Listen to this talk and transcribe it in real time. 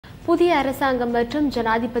புதிய அரசாங்கம் மற்றும்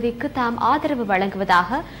ஜனாதிபதிக்கு தாம் ஆதரவு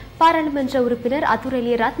வழங்குவதாக பாராளுமன்ற உறுப்பினர்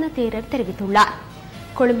அதுரலிய ரத்ன தேரர் தெரிவித்துள்ளார்.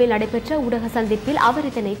 கொழும்பில் நடைபெற்ற ஊடக சந்திப்பில் அவர்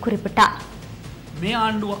இதனை குறிப்பிட்டார்.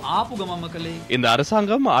 இந்த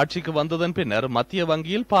அரசாங்கம் ஆட்சிக்கு வந்ததன் பின்னர் மத்திய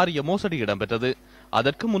வங்கியில் பாரிய மோசடி இடம்பெற்றது.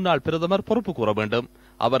 அதற்கு முன்னாள் பிரதமர் பொறுப்பு கூற வேண்டும்.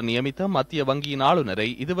 அவர் நியமித்த மத்திய வங்கியின் ஆளுநரை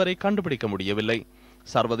இதுவரை கண்டுபிடிக்க முடியவில்லை.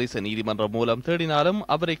 சர்வதேச நீதிமன்றம் மூலம் தேடினாலும்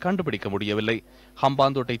அவரை கண்டுபிடிக்க முடியவில்லை.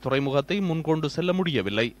 ஹம்பாந்தோட்டை துறைமுகத்தை முன்கொண்டு செல்ல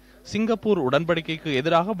முடியவில்லை. சிங்கப்பூர் உடன்படிக்கைக்கு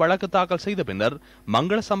எதிராக வழக்கு தாக்கல் செய்த பின்னர்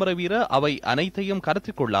மங்கள சமரவீர அவை அனைத்தையும்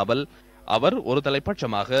கருத்தில் கொள்ளாமல் அவர் ஒரு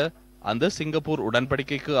தலைப்பட்சமாக அந்த சிங்கப்பூர்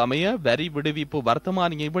உடன்படிக்கைக்கு அமைய வரி விடுவிப்பு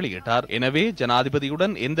வர்த்தமானியை வெளியிட்டார். எனவே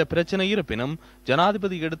ஜனாதிபதியுடன் எந்த பிரச்சனை இருப்பினும்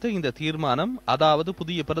ஜனாதிபதி எடுத்த இந்த தீர்மானம், அதாவது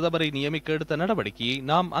புதிய பிரதமரை நியமிக்க எடுத்த நடவடிக்கையை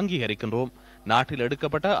நாம் அங்கீகரிக்கின்றோம். நாட்டில்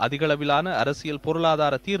எடுக்கப்பட்ட அதிகளவிலான அரசியல்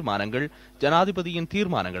பொருளாதார தீர்மானங்கள் ஜனாதிபதியின்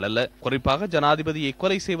தீர்மானங்கள் அல்ல. குறிப்பாக ஜனாதிபதியை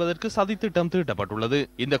கொலை செய்வதற்கு சதித்திட்டம் தீட்டப்பட்டுள்ளது.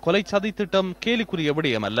 இந்த கொலை சதித்திட்டம் கேலிக்குரிய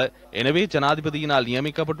விடயம் அல்ல. எனவே ஜனாதிபதியினால்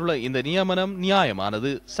நியமிக்கப்பட்டுள்ள இந்த நியமனம்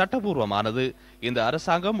நியாயமானது, சட்டபூர்வமானது. இந்த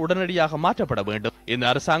அரசாங்கம் உடனடியாக மாற்றப்பட வேண்டும். இந்த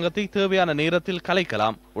அரசாங்கத்தை தேவையான நேரத்தில்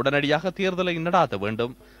கலைக்கலாம். உடனடியாக தேர்தலை நடாத்த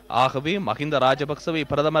வேண்டும். ஆகவே மஹிந்த ராஜபக்சவை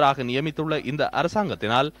பிரதமராக நியமித்துள்ள இந்த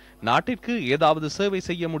அரசாங்கத்தினால் நாட்டிற்கு ஏதாவது சேவை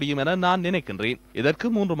செய்ய முடியும் என நான் நினைக்கின்றேன். இதற்கு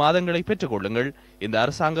 3 மாதங்களை பெற்றுக் கொள்ளுங்கள். இந்த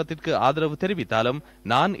அரசாங்கத்திற்கு ஆதரவு தெரிவித்தாலும்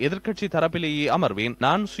நான் எதிர்க்கட்சி தரப்பிலேயே அமர்வேன்.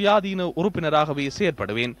 நான் சுயாதீன உறுப்பினராகவே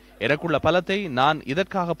செயற்படுவேன். எனக்குள்ள பலத்தை நான்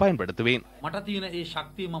இதற்காக பயன்படுத்துவேன்.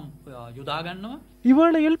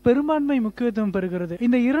 இவ்வேளையில் பெரும்பான்மை முக்கியத்துவம் பெறுகிறது.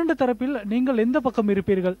 இந்த 2 தரப்பில் நீங்கள் எந்த பக்கம்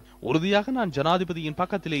இருப்பீர்கள்? உறுதியாக நான் ஜனாதிபதியின்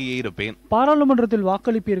பக்கத்திலேயே இருப்பேன். பாராளுமன்றத்தில்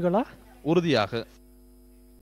வாக்களிப்பீர்களா? உறுதியாக.